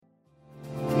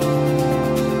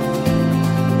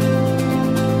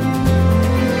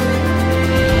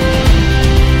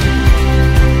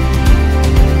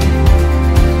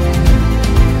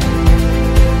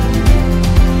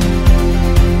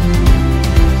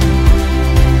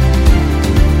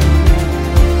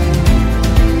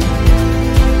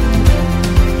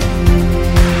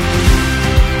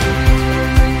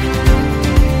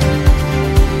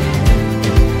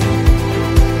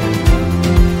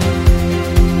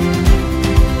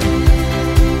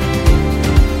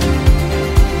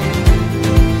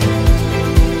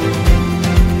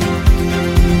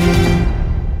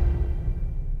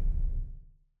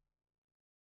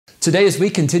Today, as we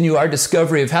continue our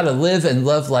discovery of how to live and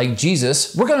love like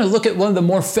Jesus, we're going to look at one of the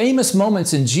more famous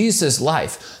moments in Jesus'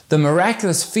 life, the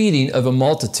miraculous feeding of a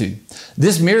multitude.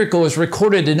 This miracle is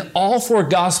recorded in all four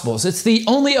Gospels. It's the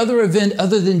only other event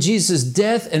other than Jesus'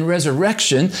 death and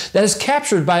resurrection that is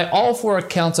captured by all four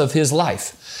accounts of his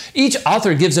life. Each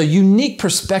author gives a unique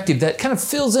perspective that kind of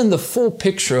fills in the full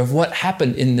picture of what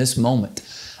happened in this moment.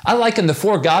 I liken the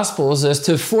four Gospels as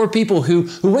to four people who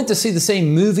went to see the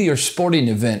same movie or sporting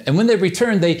event. And when they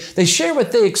return, they share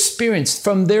what they experienced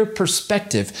from their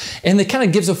perspective. And it kind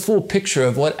of gives a full picture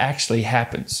of what actually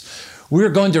happens. We're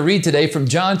going to read today from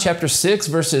John chapter 6,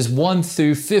 verses 1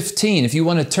 through 15, if you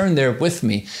want to turn there with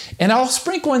me. And I'll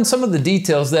sprinkle in some of the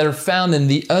details that are found in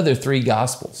the other three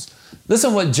Gospels.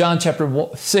 Listen to what John chapter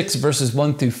 6, verses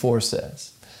 1 through 4 says.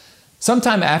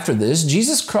 Sometime after this,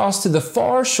 Jesus crossed to the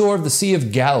far shore of the Sea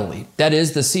of Galilee, that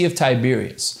is, the Sea of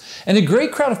Tiberias. And a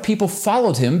great crowd of people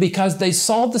followed him because they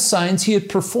saw the signs he had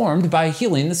performed by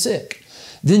healing the sick.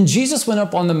 Then Jesus went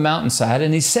up on the mountainside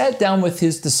and he sat down with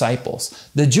his disciples.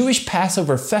 The Jewish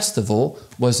Passover festival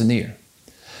was near.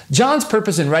 John's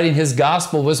purpose in writing his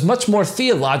gospel was much more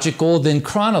theological than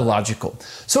chronological.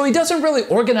 So he doesn't really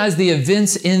organize the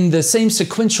events in the same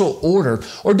sequential order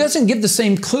or doesn't give the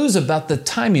same clues about the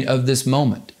timing of this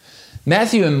moment.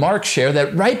 Matthew and Mark share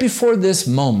that right before this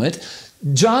moment,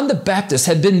 John the Baptist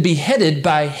had been beheaded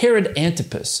by Herod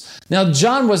Antipas. Now,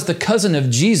 John was the cousin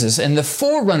of Jesus and the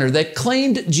forerunner that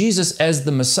claimed Jesus as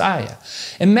the Messiah.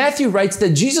 And Matthew writes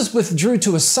that Jesus withdrew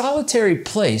to a solitary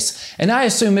place, and I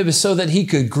assume it was so that he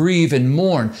could grieve and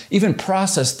mourn, even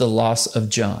process the loss of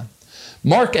John.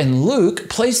 Mark and Luke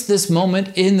place this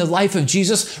moment in the life of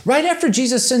Jesus right after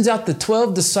Jesus sends out the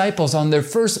 12 disciples on their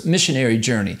first missionary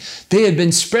journey. They had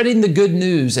been spreading the good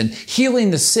news and healing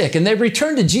the sick, and they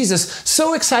returned to Jesus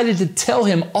so excited to tell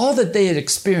him all that they had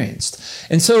experienced.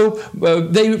 And so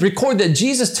they record that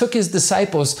Jesus took his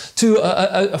disciples to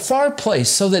a far place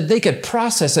so that they could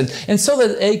process it and so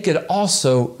that they could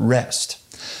also rest.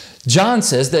 John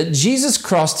says that Jesus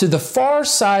crossed to the far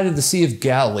side of the Sea of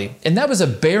Galilee, and that was a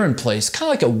barren place, kind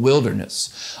of like a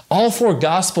wilderness. All four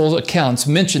gospel accounts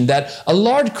mention that a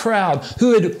large crowd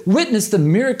who had witnessed the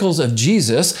miracles of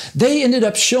Jesus, they ended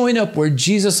up showing up where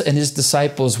Jesus and his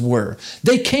disciples were.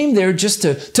 They came there just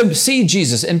to see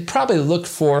Jesus and probably looked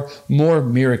for more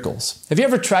miracles. Have you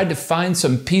ever tried to find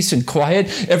some peace and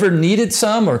quiet? Ever needed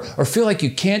some or feel like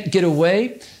you can't get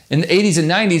away? In the 80s and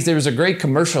 90s, there was a great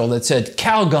commercial that said,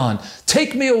 Calgon,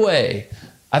 take me away.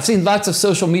 I've seen lots of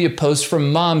social media posts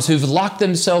from moms who've locked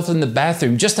themselves in the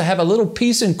bathroom just to have a little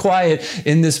peace and quiet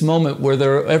in this moment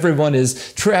where everyone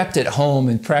is trapped at home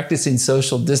and practicing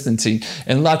social distancing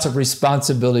and lots of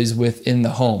responsibilities within the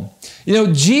home. You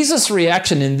know, Jesus'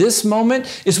 reaction in this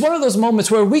moment is one of those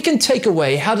moments where we can take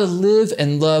away how to live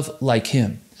and love like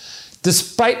him.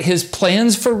 Despite his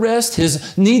plans for rest,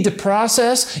 his need to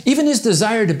process, even his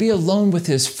desire to be alone with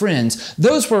his friends,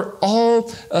 those were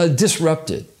all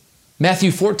disrupted. Matthew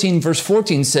 14, verse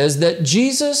 14 says that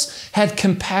Jesus had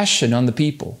compassion on the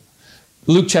people.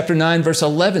 Luke chapter 9, verse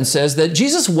 11 says that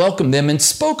Jesus welcomed them and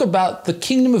spoke about the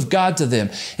kingdom of God to them,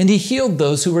 and he healed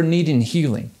those who were needing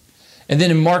healing. And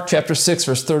then in Mark chapter 6,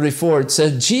 verse 34, it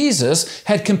said Jesus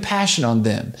had compassion on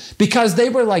them because they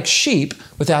were like sheep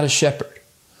without a shepherd.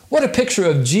 What a picture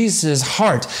of Jesus'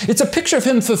 heart. It's a picture of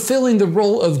him fulfilling the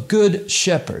role of good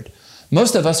shepherd.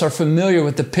 Most of us are familiar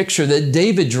with the picture that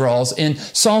David draws in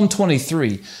Psalm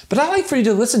 23. But I'd like for you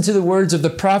to listen to the words of the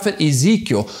prophet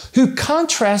Ezekiel, who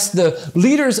contrasts the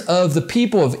leaders of the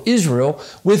people of Israel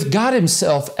with God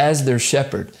himself as their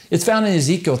shepherd. It's found in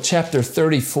Ezekiel chapter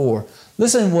 34.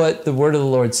 Listen what the word of the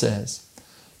Lord says.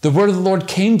 The word of the Lord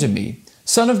came to me,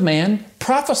 Son of man,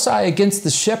 prophesy against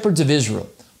the shepherds of Israel.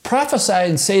 Prophesy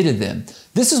and say to them,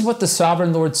 this is what the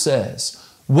sovereign Lord says.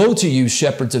 Woe to you,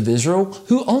 shepherds of Israel,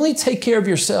 who only take care of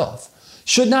yourself.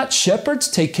 Should not shepherds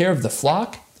take care of the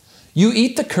flock? You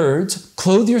eat the curds,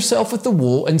 clothe yourself with the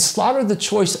wool, and slaughter the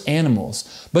choice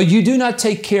animals, but you do not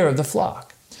take care of the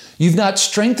flock. You've not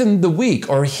strengthened the weak,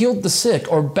 or healed the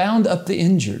sick, or bound up the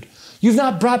injured. You've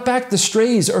not brought back the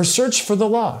strays, or searched for the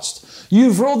lost.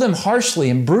 You've ruled them harshly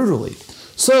and brutally.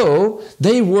 So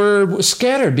they were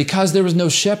scattered because there was no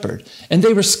shepherd, and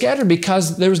they were scattered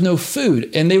because there was no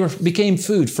food, and they became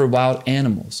food for wild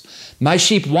animals. My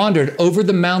sheep wandered over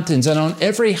the mountains and on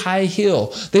every high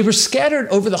hill. They were scattered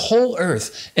over the whole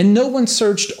earth, and no one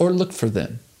searched or looked for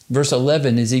them. Verse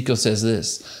 11, Ezekiel says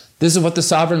this. This is what the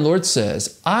sovereign Lord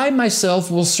says. I myself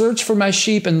will search for my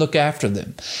sheep and look after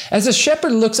them. As a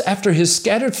shepherd looks after his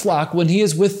scattered flock when he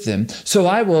is with them, so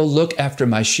I will look after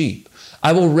my sheep.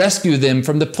 I will rescue them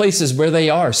from the places where they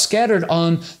are, scattered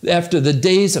on after the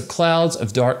days of clouds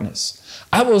of darkness.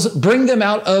 I will bring them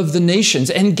out of the nations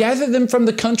and gather them from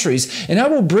the countries, and I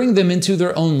will bring them into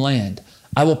their own land.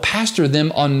 I will pasture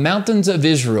them on mountains of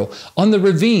Israel, in the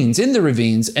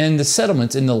ravines, and the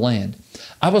settlements in the land.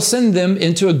 I will send them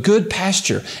into a good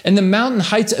pasture, and the mountain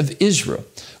heights of Israel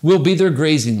will be their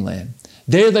grazing land.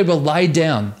 There they will lie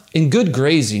down in good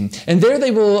grazing, and there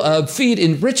they will feed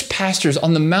in rich pastures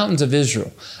on the mountains of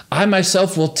Israel. I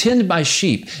myself will tend my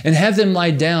sheep and have them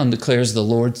lie down, declares the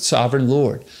Lord, sovereign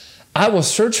Lord. I will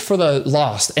search for the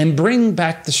lost and bring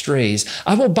back the strays.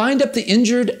 I will bind up the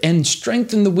injured and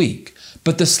strengthen the weak,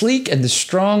 but the sleek and the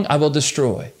strong I will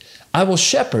destroy. I will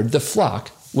shepherd the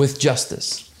flock with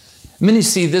justice. Many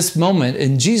see this moment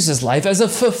in Jesus' life as a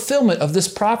fulfillment of this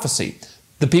prophecy.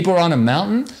 The people are on a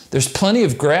mountain. There's plenty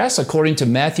of grass, according to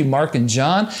Matthew, Mark, and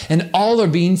John, and all are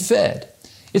being fed.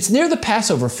 It's near the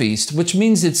Passover feast, which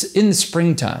means it's in the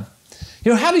springtime.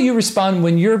 How do you respond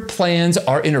when your plans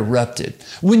are interrupted?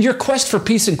 When your quest for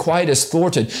peace and quiet is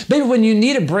thwarted? Maybe when you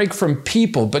need a break from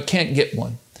people but can't get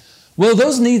one? Well,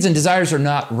 those needs and desires are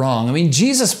not wrong.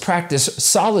 Jesus practiced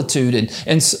solitude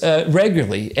and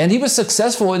regularly, and he was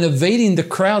successful in evading the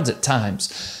crowds at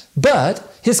times. But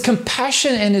his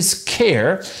compassion and his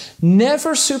care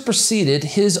never superseded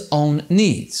his own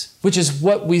needs, which is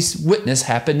what we witness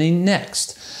happening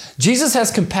next. Jesus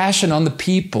has compassion on the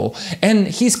people, and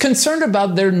he's concerned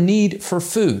about their need for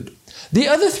food. The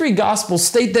other three Gospels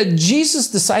state that Jesus'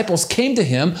 disciples came to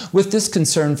him with this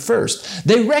concern first.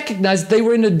 They recognized they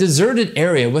were in a deserted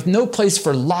area with no place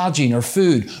for lodging or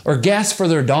food or gas for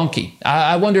their donkey.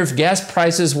 I wonder if gas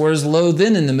prices were as low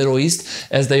then in the Middle East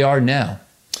as they are now.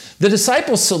 The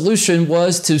disciples' solution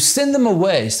was to send them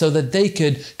away so that they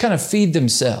could kind of feed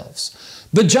themselves.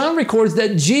 But John records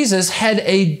that Jesus had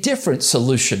a different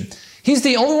solution. He's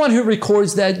the only one who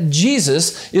records that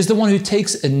Jesus is the one who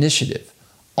takes initiative.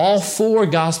 All four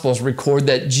Gospels record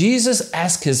that Jesus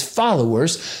asked his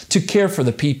followers to care for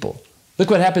the people. Look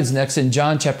what happens next in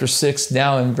John chapter 6,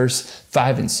 now in verse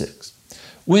 5 and 6.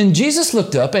 When Jesus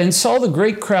looked up and saw the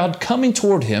great crowd coming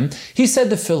toward him, he said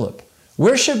to Philip,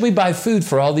 "Where should we buy food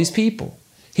for all these people?"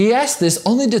 He asked this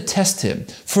only to test him,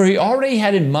 for he already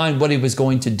had in mind what he was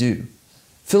going to do.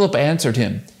 Philip answered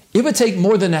him, "It would take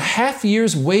more than a half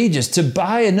year's wages to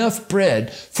buy enough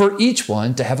bread for each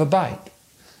one to have a bite."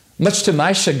 Much to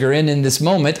my chagrin in this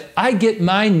moment, I get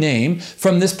my name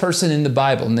from this person in the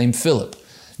Bible named Philip.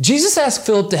 Jesus asked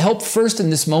Philip to help first in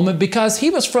this moment because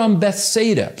he was from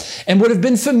Bethsaida and would have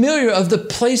been familiar of the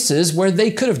places where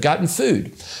they could have gotten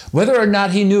food. Whether or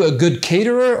not he knew a good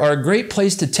caterer or a great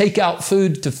place to take out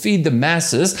food to feed the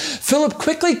masses, Philip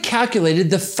quickly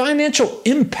calculated the financial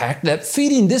impact that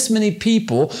feeding this many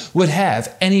people would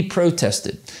have, and he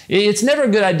protested. It's never a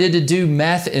good idea to do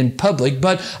math in public,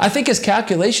 but I think his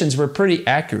calculations were pretty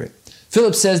accurate.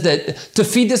 Philip says that to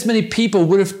feed this many people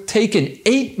would have taken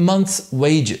 8 months'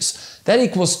 wages. That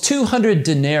equals 200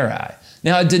 denarii.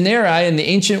 Now, a denarii in the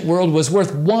ancient world was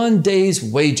worth 1 day's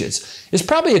wages. It's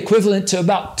probably equivalent to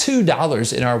about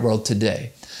 $2 in our world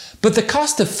today. But the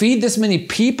cost to feed this many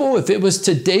people, if it was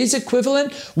today's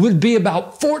equivalent, would be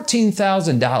about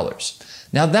 $14,000.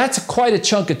 Now, that's quite a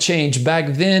chunk of change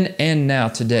back then and now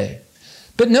today.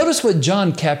 But notice what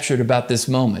John captured about this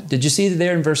moment. Did you see it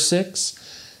there in verse 6?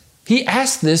 He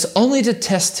asked this only to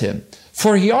test him,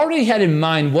 for he already had in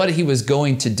mind what he was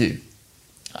going to do.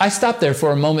 I stopped there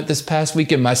for a moment this past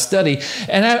week in my study,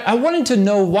 and I wanted to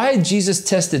know why Jesus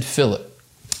tested Philip.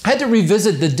 I had to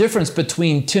revisit the difference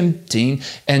between tempting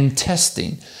and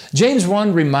testing. James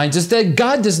 1 reminds us that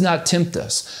God does not tempt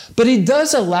us, but he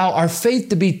does allow our faith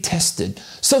to be tested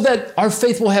so that our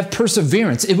faith will have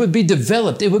perseverance. It would be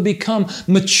developed. It would become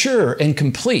mature and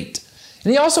complete.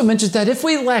 And he also mentions that if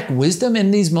we lack wisdom in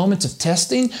these moments of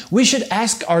testing, we should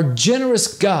ask our generous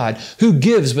God who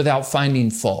gives without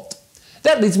finding fault.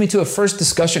 That leads me to a first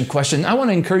discussion question I want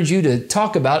to encourage you to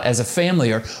talk about as a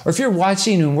family, or if you're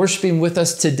watching and worshiping with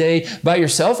us today by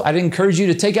yourself, I'd encourage you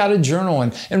to take out a journal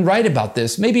and write about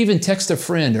this. Maybe even text a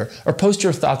friend or post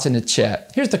your thoughts in the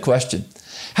chat. Here's the question.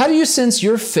 How do you sense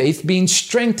your faith being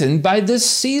strengthened by this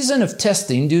season of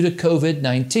testing due to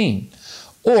COVID-19?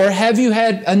 Or have you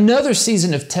had another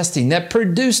season of testing that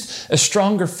produced a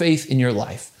stronger faith in your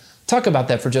life? Talk about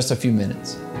that for just a few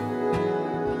minutes.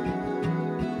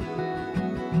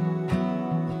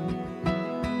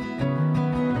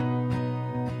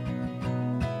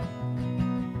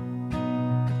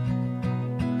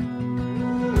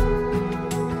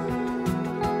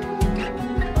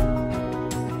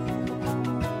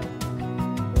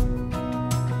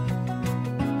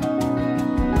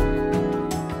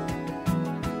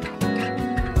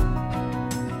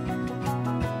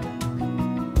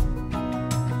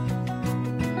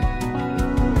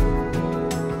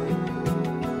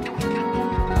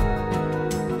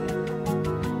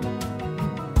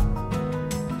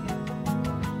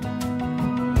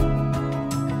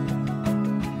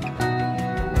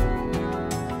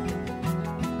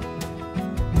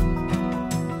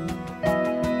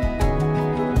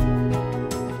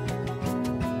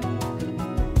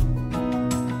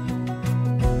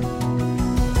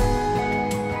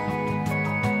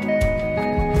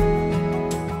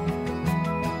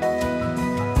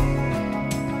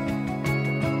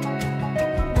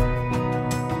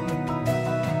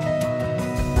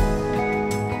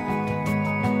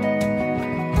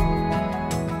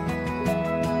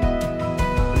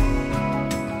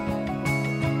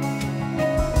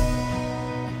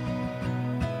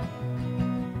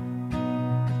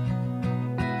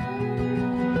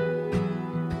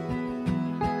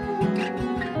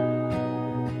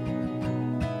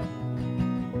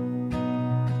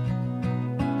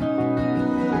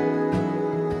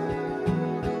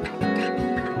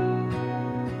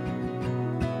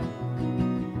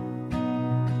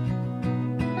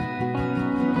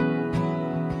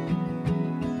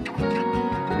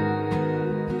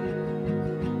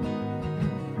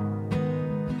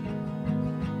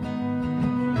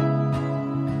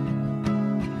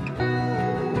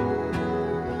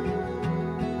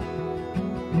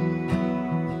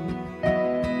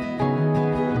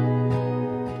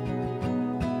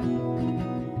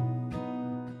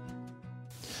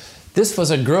 This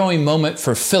was a growing moment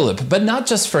for Philip, but not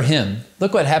just for him.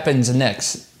 Look what happens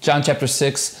next. John chapter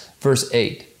 6, verse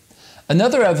 8.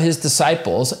 Another of his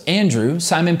disciples, Andrew,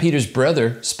 Simon Peter's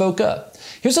brother, spoke up.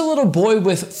 Here's a little boy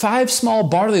with 5 small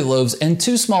barley loaves and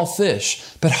 2 small fish,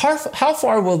 but how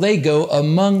far will they go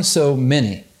among so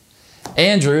many?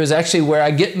 Andrew is actually where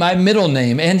I get my middle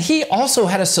name, and he also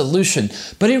had a solution,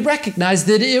 but he recognized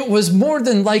that it was more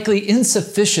than likely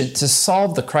insufficient to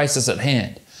solve the crisis at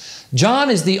hand. John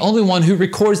is the only one who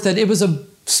records that it was a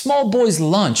small boy's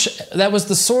lunch that was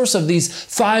the source of these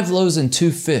 5 loaves and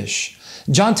 2 fish.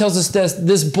 John tells us that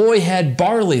this boy had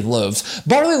barley loaves.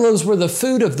 Barley loaves were the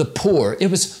food of the poor.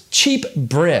 It was cheap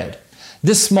bread.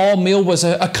 This small meal was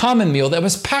a common meal that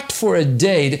was packed for a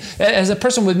day as a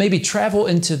person would maybe travel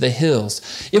into the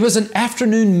hills. It was an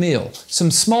afternoon meal,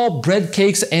 some small bread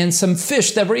cakes and some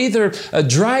fish that were either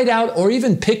dried out or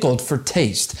even pickled for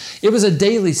taste. It was a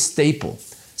daily staple.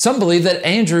 Some believe that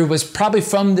Andrew was probably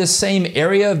from this same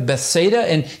area of Bethsaida,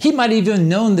 and he might even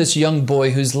known this young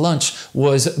boy whose lunch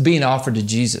was being offered to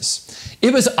Jesus.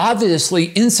 It was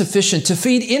obviously insufficient to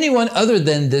feed anyone other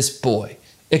than this boy,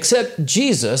 except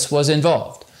Jesus was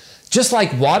involved. Just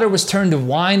like water was turned to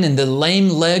wine and the lame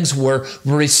legs were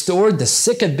restored, the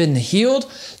sick had been healed,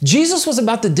 Jesus was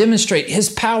about to demonstrate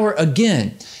his power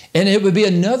again, and it would be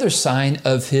another sign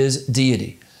of his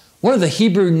deity. One of the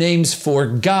Hebrew names for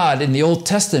God in the Old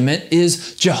Testament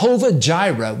is Jehovah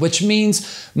Jireh, which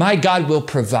means my God will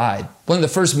provide. One of the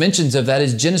first mentions of that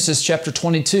is Genesis chapter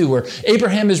 22, where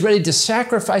Abraham is ready to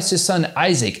sacrifice his son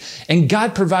Isaac, and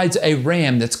God provides a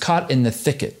ram that's caught in the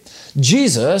thicket.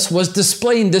 Jesus was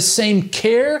displaying the same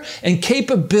care and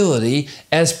capability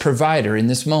as provider in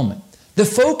this moment. The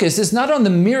focus is not on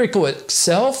the miracle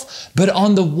itself, but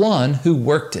on the one who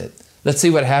worked it. Let's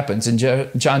see what happens in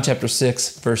John chapter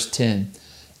 6, verse 10.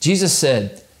 Jesus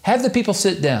said, "Have the people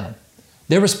sit down."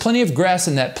 There was plenty of grass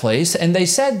in that place, and they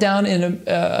sat down, and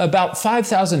about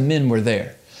 5,000 men were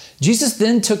there. Jesus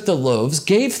then took the loaves,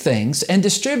 gave thanks, and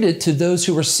distributed to those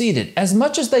who were seated as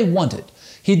much as they wanted.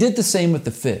 He did the same with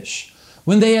the fish.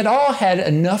 When they had all had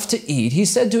enough to eat, he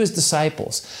said to his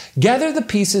disciples, "Gather the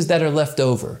pieces that are left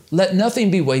over. Let nothing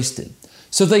be wasted."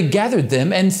 So they gathered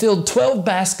them and filled 12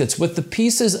 baskets with the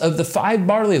pieces of the 5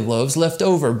 barley loaves left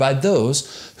over by those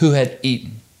who had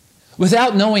eaten.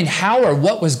 Without knowing how or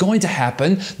what was going to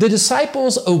happen, the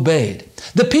disciples obeyed.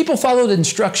 The people followed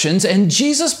instructions, and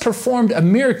Jesus performed a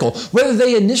miracle, whether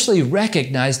they initially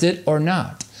recognized it or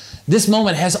not. This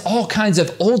moment has all kinds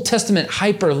of Old Testament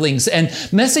hyperlinks and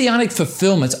messianic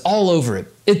fulfillments all over it.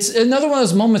 It's another one of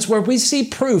those moments where we see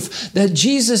proof that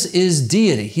Jesus is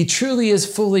deity. He truly is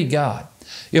fully God.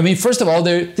 First of all,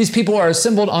 these people are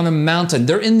assembled on a mountain.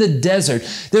 They're in the desert.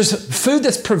 There's food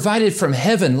that's provided from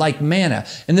heaven like manna.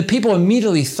 And the people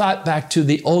immediately thought back to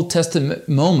the Old Testament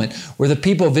moment where the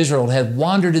people of Israel had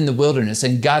wandered in the wilderness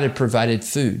and God had provided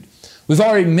food. We've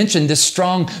already mentioned this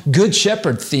strong Good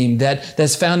Shepherd theme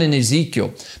that's found in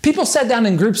Ezekiel. People sat down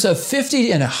in groups of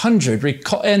 50 and 100,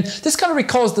 and this kind of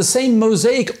recalls the same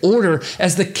Mosaic order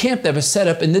as the camp that was set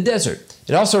up in the desert.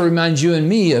 It also reminds you and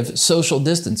me of social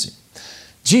distancing.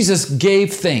 Jesus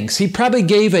gave thanks. He probably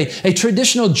gave a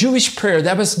traditional Jewish prayer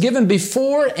that was given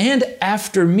before and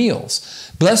after meals.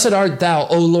 "Blessed art thou,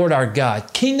 O Lord our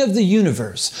God, King of the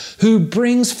universe, who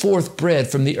brings forth bread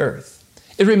from the earth."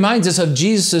 It reminds us of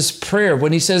Jesus' prayer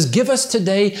when he says, "Give us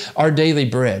today our daily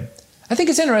bread." I think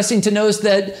it's interesting to notice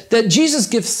that Jesus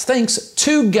gives thanks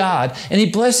to God, and he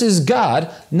blesses God,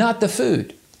 not the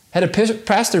food. Had a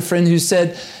pastor friend who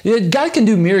said, God can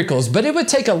do miracles, but it would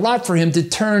take a lot for him to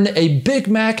turn a Big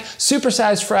Mac,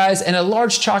 supersized fries, and a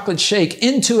large chocolate shake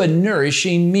into a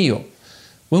nourishing meal.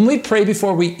 When we pray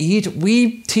before we eat,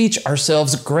 we teach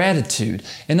ourselves gratitude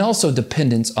and also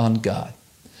dependence on God.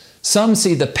 Some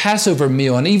see the Passover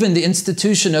meal and even the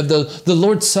institution of the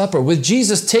Lord's Supper with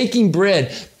Jesus taking bread,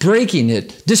 breaking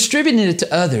it, distributing it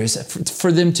to others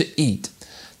for them to eat.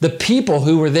 The people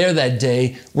who were there that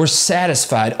day were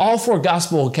satisfied. All 4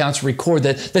 gospel accounts record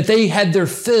that they had their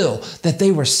fill, that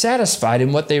they were satisfied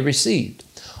in what they received.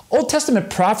 Old Testament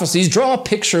prophecies draw a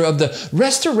picture of the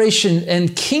restoration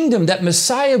and kingdom that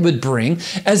Messiah would bring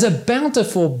as a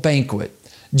bountiful banquet.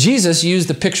 Jesus used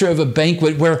the picture of a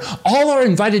banquet where all are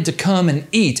invited to come and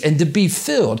eat and to be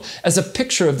filled as a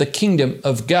picture of the kingdom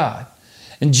of God.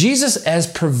 And Jesus as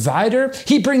provider,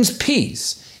 he brings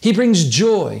peace. He brings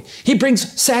joy. He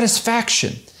brings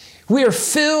satisfaction. We are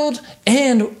filled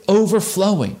and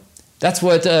overflowing. That's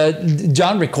what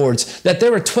John records, that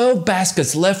there were 12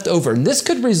 baskets left over. And this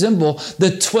could resemble the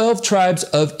 12 tribes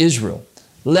of Israel.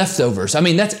 Leftovers.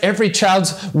 That's every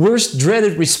child's worst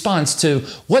dreaded response to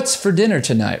what's for dinner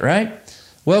tonight, right?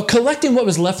 Well, collecting what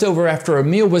was left over after a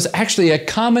meal was actually a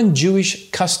common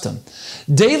Jewish custom.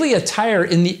 Daily attire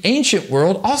in the ancient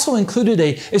world also included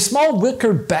a small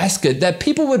wicker basket that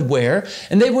people would wear,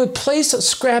 and they would place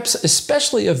scraps,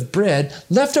 especially of bread,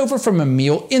 left over from a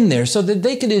meal in there so that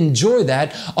they could enjoy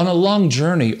that on a long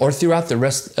journey or throughout the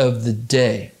rest of the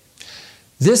day.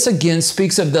 This again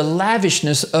speaks of the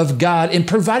lavishness of God in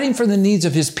providing for the needs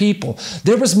of His people.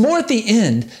 There was more at the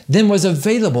end than was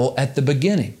available at the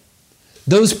beginning.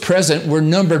 Those present were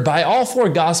numbered by all four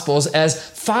Gospels as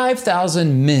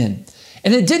 5,000 men.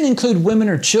 And it didn't include women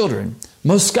or children.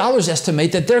 Most scholars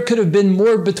estimate that there could have been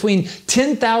more between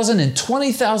 10,000 and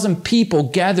 20,000 people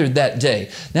gathered that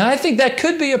day. Now, I think that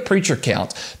could be a preacher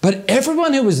count, but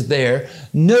everyone who was there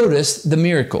noticed the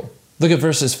miracle. Look at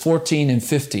verses 14 and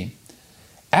 15.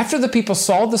 After the people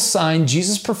saw the sign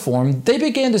Jesus performed, they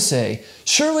began to say,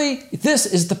 "Surely this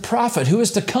is the prophet who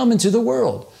is to come into the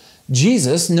world."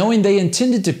 Jesus, knowing they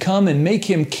intended to come and make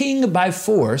him king by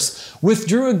force,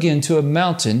 withdrew again to a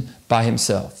mountain by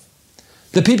himself.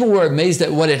 The people were amazed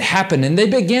at what had happened, and they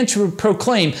began to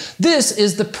proclaim, "This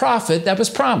is the prophet that was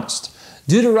promised."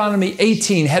 Deuteronomy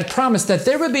 18 had promised that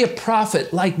there would be a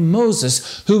prophet like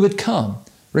Moses who would come.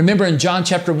 Remember in John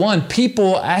chapter 1,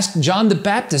 people asked John the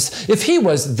Baptist if he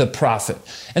was the prophet.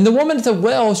 And the woman at the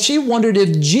well, she wondered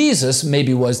if Jesus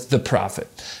maybe was the prophet.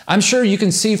 I'm sure you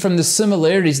can see from the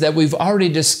similarities that we've already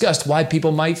discussed why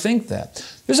people might think that.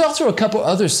 There's also a couple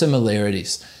other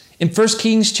similarities. In 1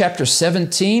 Kings chapter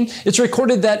 17, it's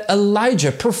recorded that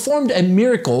Elijah performed a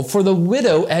miracle for the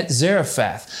widow at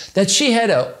Zarephath, that she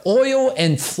had oil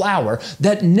and flour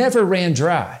that never ran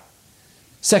dry.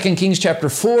 2 Kings chapter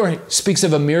 4 speaks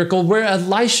of a miracle where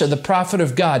Elisha, the prophet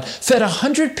of God, fed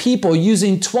 100 people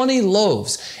using 20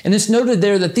 loaves. And it's noted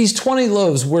there that these 20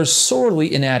 loaves were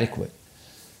sorely inadequate.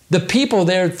 The people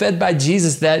there fed by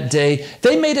Jesus that day,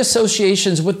 they made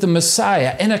associations with the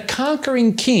Messiah and a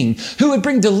conquering king who would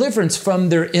bring deliverance from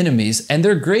their enemies. And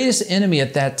their greatest enemy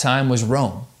at that time was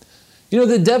Rome. You know,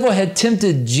 the devil had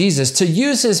tempted Jesus to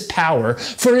use his power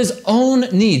for his own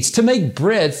needs, to make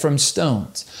bread from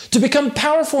stones, to become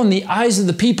powerful in the eyes of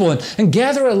the people and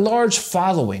gather a large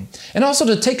following, and also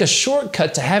to take a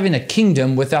shortcut to having a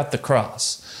kingdom without the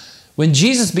cross. When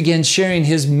Jesus began sharing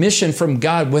his mission from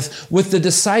God with the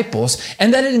disciples,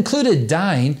 and that it included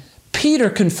dying, Peter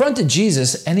confronted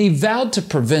Jesus and he vowed to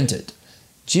prevent it.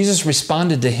 Jesus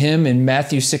responded to him in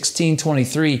Matthew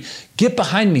 16:23, "Get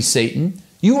behind me, Satan.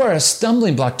 You are a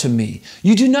stumbling block to me.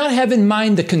 You do not have in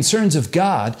mind the concerns of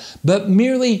God, but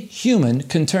merely human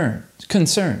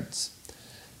concerns."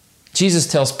 Jesus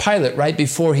tells Pilate right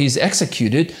before he's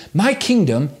executed, "My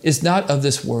kingdom is not of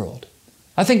this world."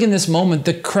 I think in this moment,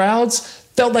 the crowds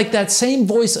felt like that same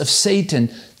voice of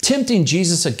Satan tempting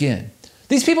Jesus again.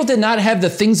 These people did not have the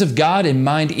things of God in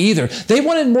mind either. They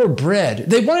wanted more bread.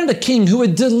 They wanted a king who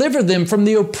would deliver them from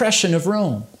the oppression of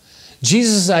Rome.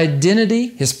 Jesus'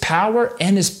 identity, his power,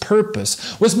 and his purpose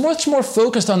was much more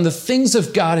focused on the things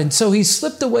of God, and so he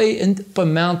slipped away into a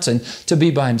mountain to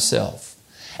be by himself.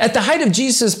 At the height of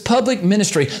Jesus' public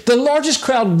ministry, the largest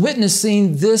crowd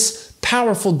witnessing this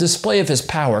powerful display of his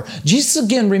power, Jesus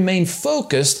again remained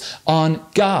focused on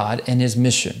God and his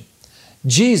mission.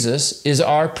 Jesus is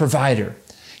our provider.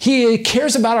 He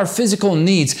cares about our physical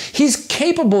needs. He's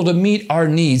capable to meet our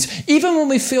needs, even when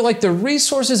we feel like the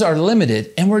resources are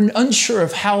limited and we're unsure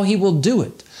of how he will do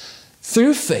it.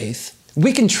 Through faith,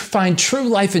 we can find true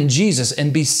life in Jesus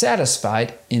and be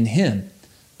satisfied in him.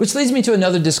 Which leads me to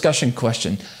another discussion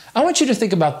question. I want you to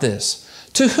think about this.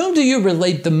 To whom do you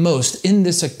relate the most in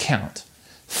this account?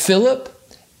 Philip,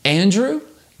 Andrew,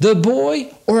 the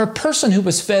boy, or a person who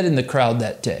was fed in the crowd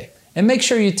that day? And make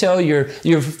sure you tell your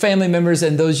family members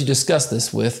and those you discuss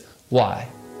this with why.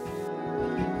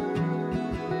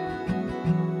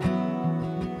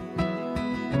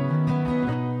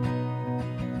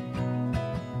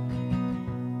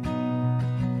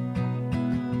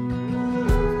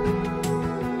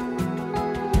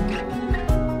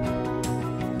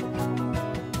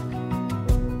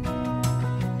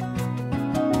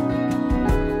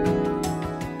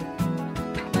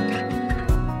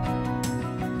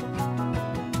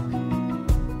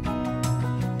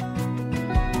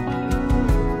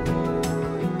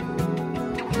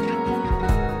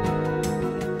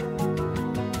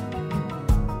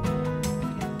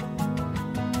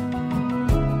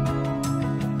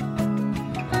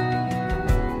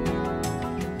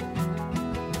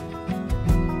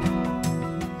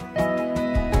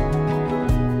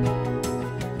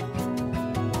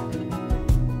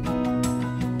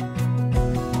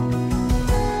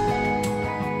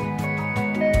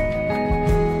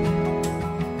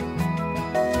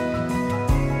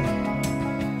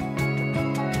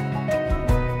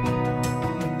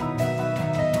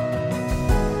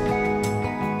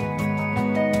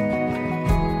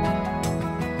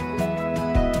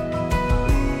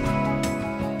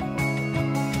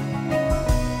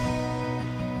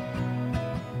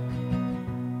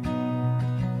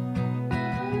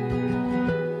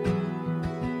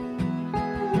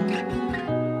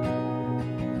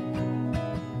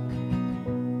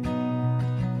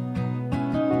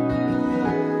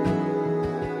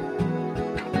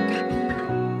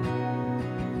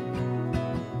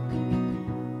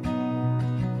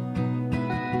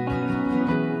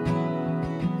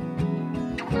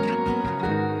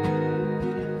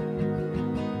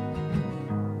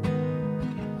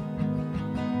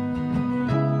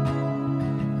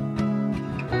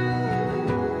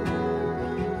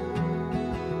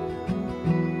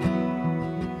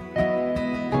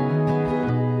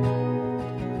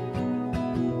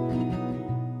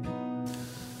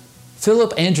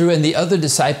 Philip, Andrew, and the other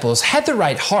disciples had the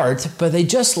right heart, but they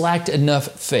just lacked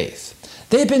enough faith.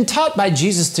 They had been taught by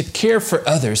Jesus to care for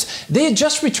others. They had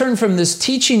just returned from this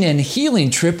teaching and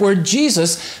healing trip where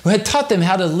Jesus had taught them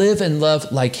how to live and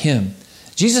love like him.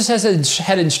 Jesus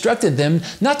had instructed them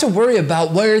not to worry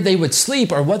about where they would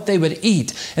sleep or what they would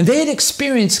eat, and they had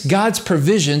experienced God's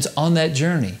provisions on that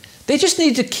journey. They just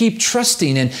needed to keep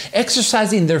trusting and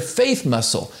exercising their faith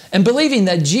muscle and believing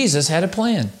that Jesus had a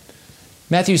plan.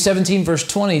 Matthew 17, verse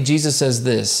 20, Jesus says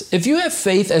this, "If you have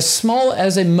faith as small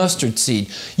as a mustard seed,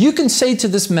 you can say to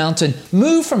this mountain,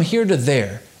 'Move from here to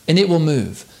there,' and it will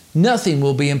move. Nothing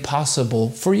will be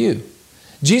impossible for you."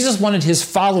 Jesus wanted his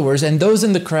followers and those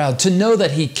in the crowd to know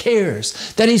that he cares,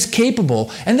 that he's capable,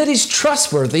 and that he's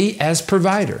trustworthy as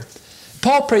provider.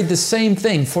 Paul prayed the same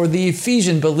thing for the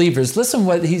Ephesian believers. Listen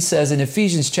what he says in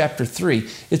Ephesians chapter 3.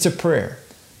 It's a prayer.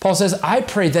 Paul says, "I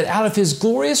pray that out of his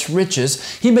glorious riches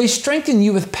he may strengthen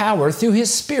you with power through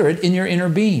his Spirit in your inner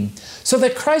being, so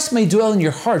that Christ may dwell in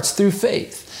your hearts through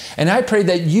faith. And I pray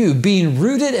that you, being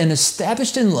rooted and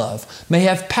established in love, may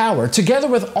have power, together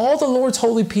with all the Lord's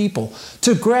holy people,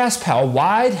 to grasp how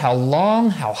wide, how long,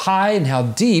 how high, and how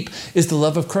deep is the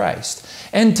love of Christ,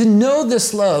 and to know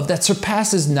this love that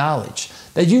surpasses knowledge,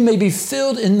 that you may be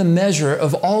filled in the measure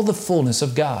of all the fullness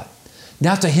of God.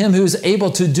 Now to him who is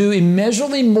able to do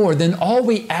immeasurably more than all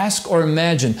we ask or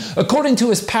imagine, according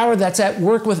to his power that's at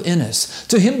work within us,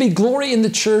 to him be glory in the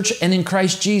church and in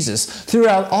Christ Jesus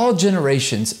throughout all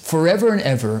generations, forever and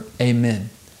ever.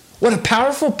 Amen." What a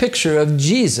powerful picture of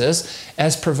Jesus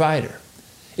as provider.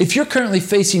 If you're currently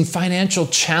facing financial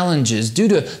challenges due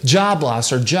to job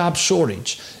loss or job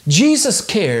shortage, Jesus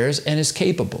cares and is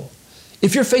capable.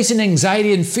 If you're facing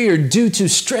anxiety and fear due to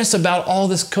stress about all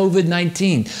this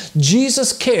COVID-19,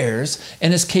 Jesus cares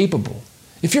and is capable.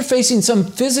 If you're facing some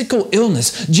physical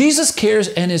illness, Jesus cares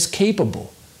and is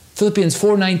capable. Philippians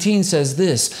 4:19 says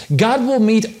this, "God will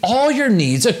meet all your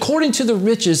needs according to the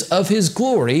riches of his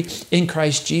glory in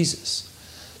Christ Jesus."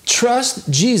 Trust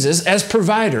Jesus as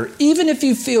provider, even if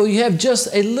you feel you have just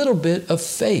a little bit of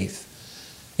faith.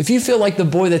 If you feel like the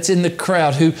boy that's in the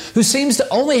crowd who seems to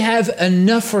only have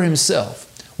enough for himself,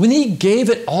 when he gave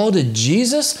it all to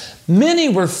Jesus, many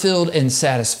were filled and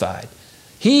satisfied.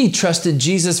 He trusted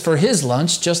Jesus for his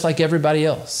lunch just like everybody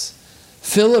else.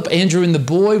 Philip, Andrew, and the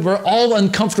boy were all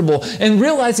uncomfortable and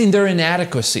realizing their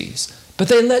inadequacies, but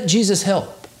they let Jesus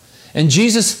help. And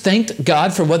Jesus thanked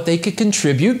God for what they could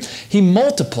contribute. He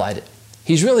multiplied it.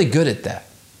 He's really good at that.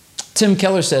 Tim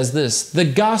Keller says this, "The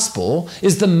gospel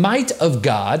is the might of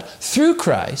God through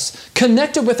Christ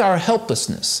connected with our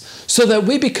helplessness so that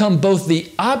we become both the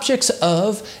objects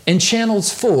of and channels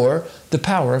for the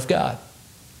power of God."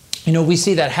 You know, we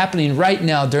see that happening right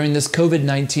now during this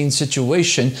COVID-19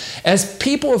 situation as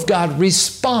people of God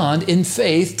respond in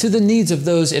faith to the needs of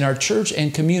those in our church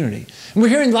and community. And we're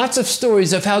hearing lots of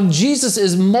stories of how Jesus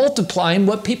is multiplying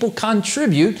what people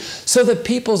contribute so that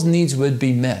people's needs would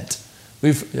be met.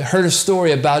 We've heard a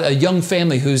story about a young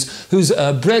family whose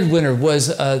breadwinner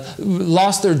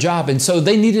lost their job, and so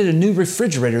they needed a new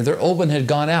refrigerator. Their old one had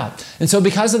gone out. And so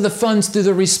because of the funds through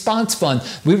the Response Fund,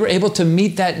 we were able to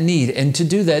meet that need and to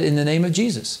do that in the name of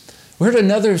Jesus. We heard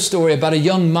another story about a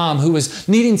young mom who was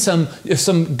needing some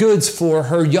goods for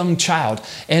her young child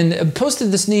and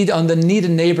posted this need on the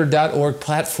needaneighbor.org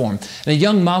platform. And a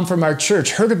young mom from our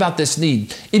church heard about this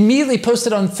need, immediately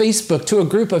posted on Facebook to a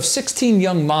group of 16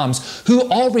 young moms who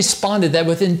all responded that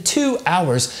within 2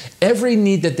 hours, every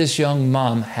need that this young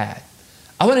mom had.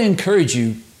 I want to encourage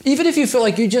you, even if you feel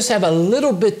like you just have a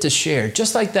little bit to share,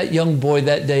 just like that young boy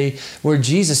that day where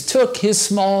Jesus took his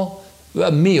small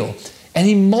meal and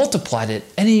he multiplied it,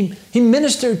 and he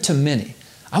ministered to many.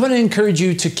 I want to encourage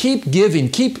you to keep giving,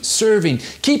 keep serving,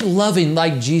 keep loving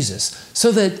like Jesus, so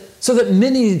that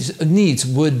many needs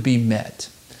would be met.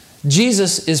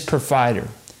 Jesus is provider.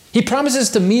 He promises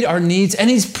to meet our needs, and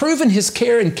he's proven his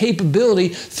care and capability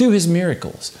through his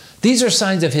miracles. These are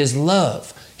signs of his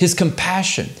love, his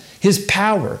compassion, his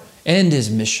power, and his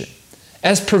mission.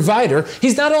 As provider,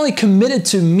 he's not only committed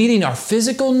to meeting our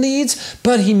physical needs,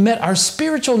 but he met our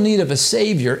spiritual need of a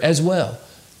Savior as well.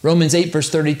 Romans 8 verse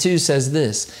 32 says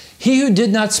this, "He who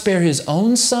did not spare his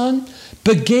own son,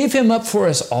 but gave him up for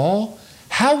us all,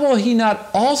 how will he not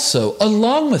also,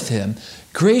 along with him,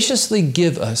 graciously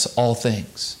give us all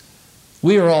things?"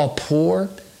 We are all poor,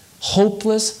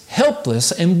 hopeless,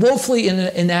 helpless, and woefully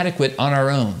inadequate on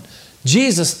our own.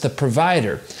 Jesus, the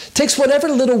provider, takes whatever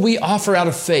little we offer out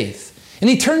of faith, and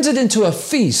he turns it into a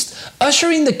feast,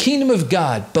 ushering the kingdom of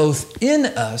God both in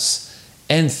us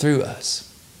and through us.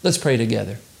 Let's pray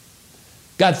together.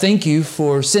 God, thank you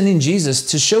for sending Jesus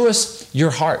to show us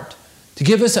your heart, to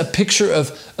give us a picture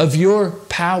of your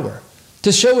power,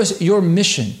 to show us your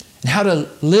mission and how to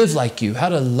live like you, how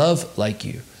to love like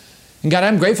you. And God,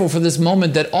 I'm grateful for this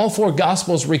moment that all four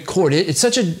Gospels record it. It's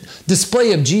such a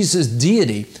display of Jesus'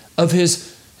 deity, of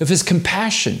his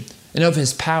compassion, and of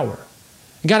his power.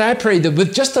 And God, I pray that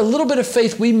with just a little bit of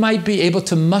faith, we might be able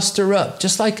to muster up,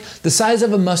 just like the size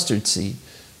of a mustard seed.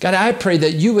 God, I pray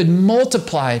that you would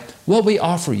multiply what we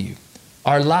offer you,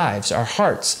 our lives, our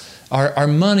hearts, our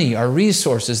money, our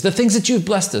resources, the things that you've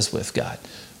blessed us with, God.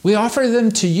 We offer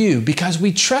them to you because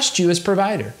we trust you as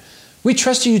provider. We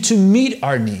trust you to meet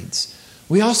our needs.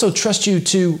 We also trust you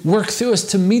to work through us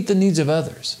to meet the needs of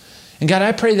others. And God,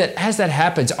 I pray that as that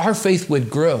happens, our faith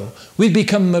would grow. We'd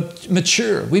become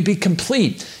mature. We'd be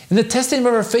complete. In the testing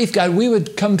of our faith, God, we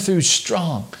would come through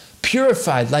strong,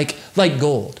 purified like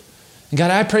gold. And God,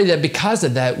 I pray that because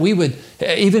of that, we would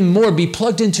even more be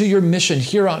plugged into your mission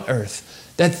here on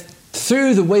earth, that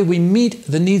through the way we meet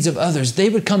the needs of others, they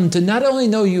would come to not only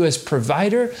know you as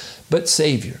provider, but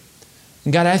Savior.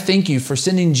 And God, I thank you for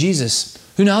sending Jesus,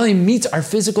 who not only meets our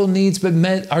physical needs, but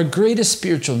met our greatest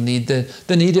spiritual need,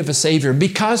 the need of a Savior.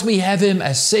 Because we have him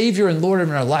as Savior and Lord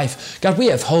in our life, God, we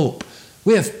have hope.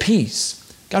 We have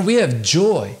peace. God, we have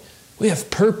joy. We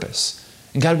have purpose.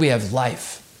 And God, we have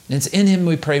life. And it's in him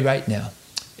we pray right now.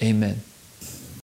 Amen.